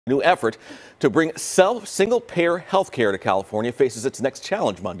New effort to bring single-payer health care to California faces its next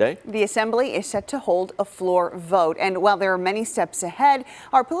challenge Monday. The Assembly is set to hold a floor vote. And while there are many steps ahead,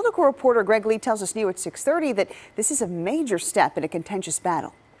 our political reporter Greg Lee tells us new at 6:30 that this is a major step in a contentious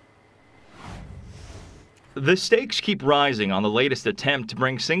battle. The stakes keep rising on the latest attempt to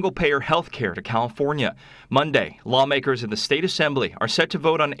bring single-payer health care to California. Monday, lawmakers in the state assembly are set to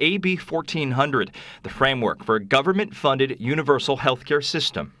vote on AB 1400, the framework for a government-funded universal health care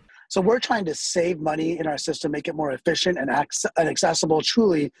system. So we're trying to save money in our system, make it more efficient and accessible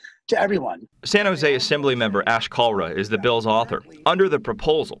truly to everyone. San Jose Assembly member Ash Kalra is the bill's author. Under the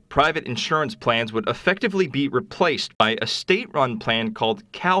proposal, private insurance plans would effectively be replaced by a state-run plan called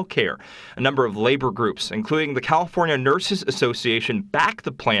CalCare. A number of labor groups, including the California Nurses Association, back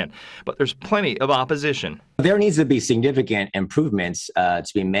the plan, but there's plenty of opposition. There needs to be significant improvements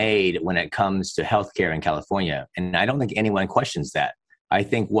to be made when it comes to healthcare in California, and I don't think anyone questions that. I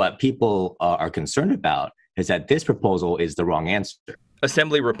think what people are concerned about is that this proposal is the wrong answer.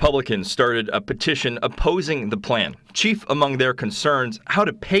 Assembly Republicans started a petition opposing the plan. Chief among their concerns, how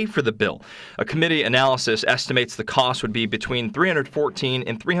to pay for the bill. A committee analysis estimates the cost would be between $314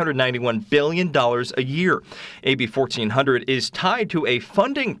 and $391 billion a year. AB 1400 is tied to a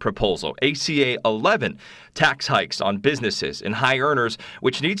funding proposal, ACA 11, tax hikes on businesses and high earners,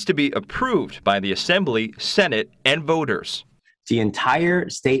 which needs to be approved by the Assembly, Senate, and voters. The entire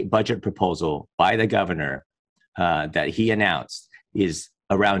state budget proposal by the governor that he announced is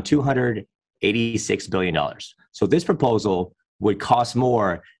around $286 billion. So this proposal would cost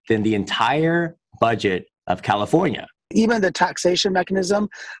more than the entire budget of California. Even the taxation mechanism,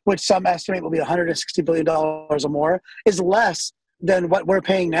 which some estimate will be $160 billion or more, is less than what we're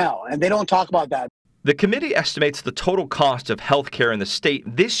paying now. And they don't talk about that. The committee estimates the total cost of health care in the state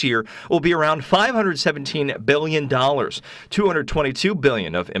this year will be around $517 billion, $222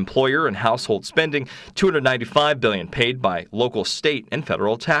 billion of employer and household spending, $295 billion paid by local, state, and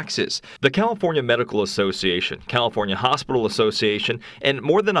federal taxes. The California Medical Association, California Hospital Association, and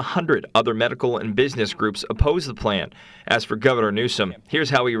more than 100 other medical and business groups oppose the plan. As for Governor Newsom,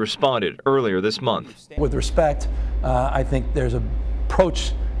 here's how he responded earlier this month. With respect, I think there's an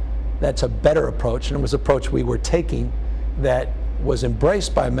approach that's a better approach, and it was an approach we were taking that was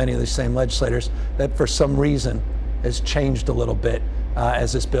embraced by many of these same legislators that for some reason has changed a little bit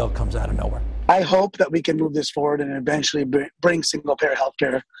as this bill comes out of nowhere. I hope that we can move this forward and eventually bring single-payer health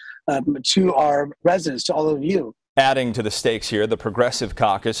care to our residents, to all of you. Adding to the stakes here, the Progressive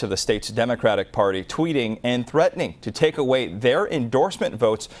Caucus of the state's Democratic Party tweeting and threatening to take away their endorsement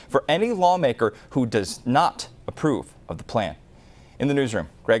votes for any lawmaker who does not approve of the plan. In the newsroom,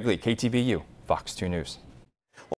 Greg Lee, KTVU, Fox 2 News.